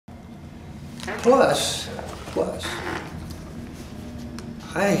Plus,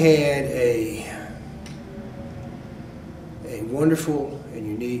 I had a wonderful and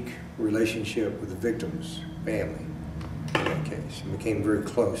unique relationship with the victim's family in that case. I became very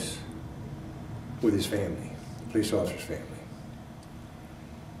close with his family, the police officer's family.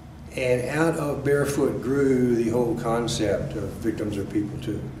 And out of Barefoot grew the whole concept of victims are people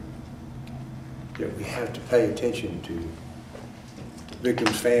too. That we have to pay attention to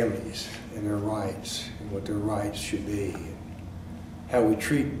victims' families and their rights and what their rights should be, and how we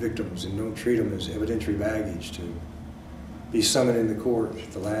treat victims and don't treat them as evidentiary baggage to be summoned in the court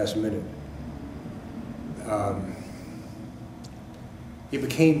at the last minute. It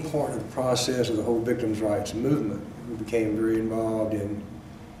became part of the process of the whole victims' rights movement. We became very involved in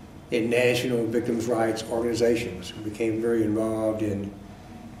national victims' rights organizations. We became very involved in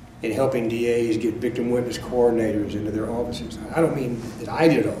helping DAs get victim witness coordinators into their offices. I don't mean that I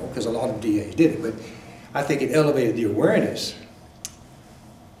did it all, because a lot of DAs did it, but I think it elevated the awareness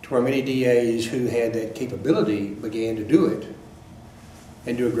to where many DAs who had that capability began to do it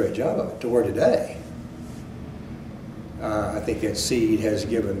and do a great job of it, to where today, I think that seed has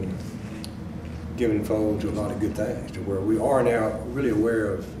given fold to a lot of good things, to where we are now really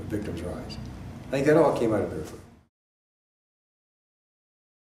aware of victims' rights. I think that all came out of Barefoot.